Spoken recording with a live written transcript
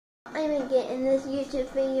I'm gonna get in this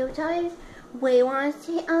YouTube video time. We want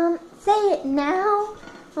to say it now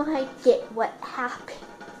when I get what happened.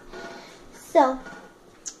 So,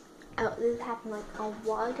 this happened like a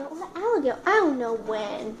while ago or an hour ago. I don't know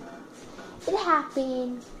when. It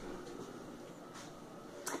happened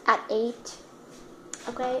at 8.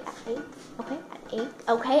 Okay, at 8. Okay, at 8.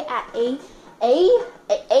 Okay, at 8. 8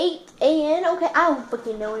 a.m. Okay, I don't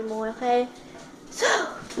fucking know anymore. Okay, so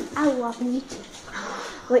I watch YouTube.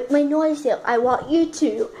 Like my noise hill, I watch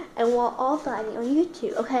YouTube and watch all Friday on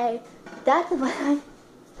YouTube. Okay, that's what I.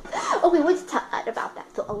 Okay, let's talk about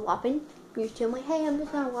that. So I'm watching YouTube. I'm like, hey, I'm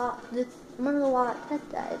just gonna watch this. I'm gonna watch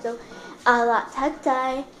Today. So I watch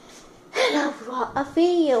Today, and I watched a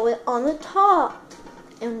video with on the top,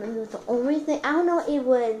 and it was the only thing. I don't know. It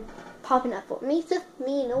was popping up for me, just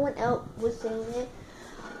me. No one else was saying it.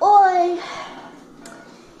 Or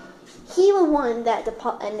he was one that the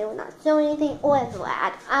pop and they were not showing anything, or as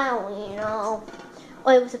lad. I don't know.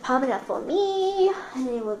 Or it was popping up for me, and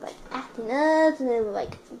it was like acting up, and it was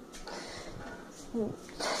like.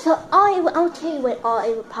 So I'll tell you what all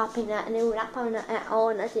it was popping up, and it was not popping up at all,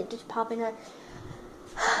 and I said just popping up.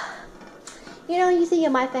 You know, you see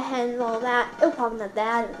your mic hand and all that. It was popping up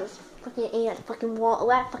that, and it was fucking ant, fucking wall,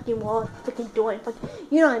 that fucking wall, fucking door, and fucking,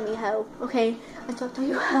 you know what I mean, hoe, okay? And so I'll tell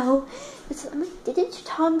you how. I'm like, didn't you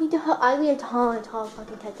tell me to hoe? I mean, tall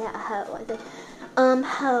fucking take that hoe. I said,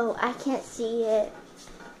 hoe, I can't see it.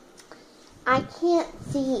 I can't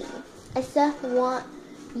see. I just want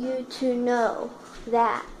you to know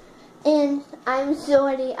that. And I'm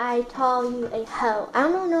sorry I told you a hoe. I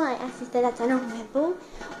don't know I actually said that. I don't remember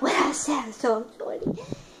what I said, so I'm sorry.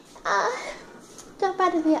 So by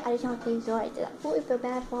the way, I just don't think sorry. I really feel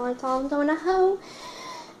bad for I told someone a hoe.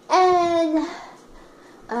 And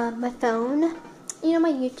my phone, you know,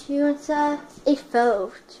 my YouTube and stuff, it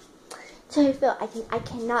froze. So I feel I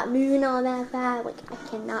cannot move and all that bad. Like I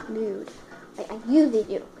cannot move. Like I usually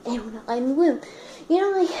do. It will not let me move. You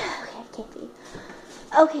know, like okay, I can't be.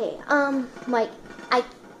 Okay, like I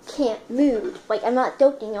can't move. Like I'm not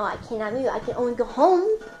joking, y'all. I cannot move. I can only go home,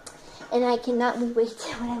 and I cannot move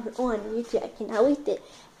whatever on YouTube. I cannot waste it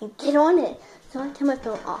and get on it. So I turn my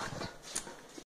phone off.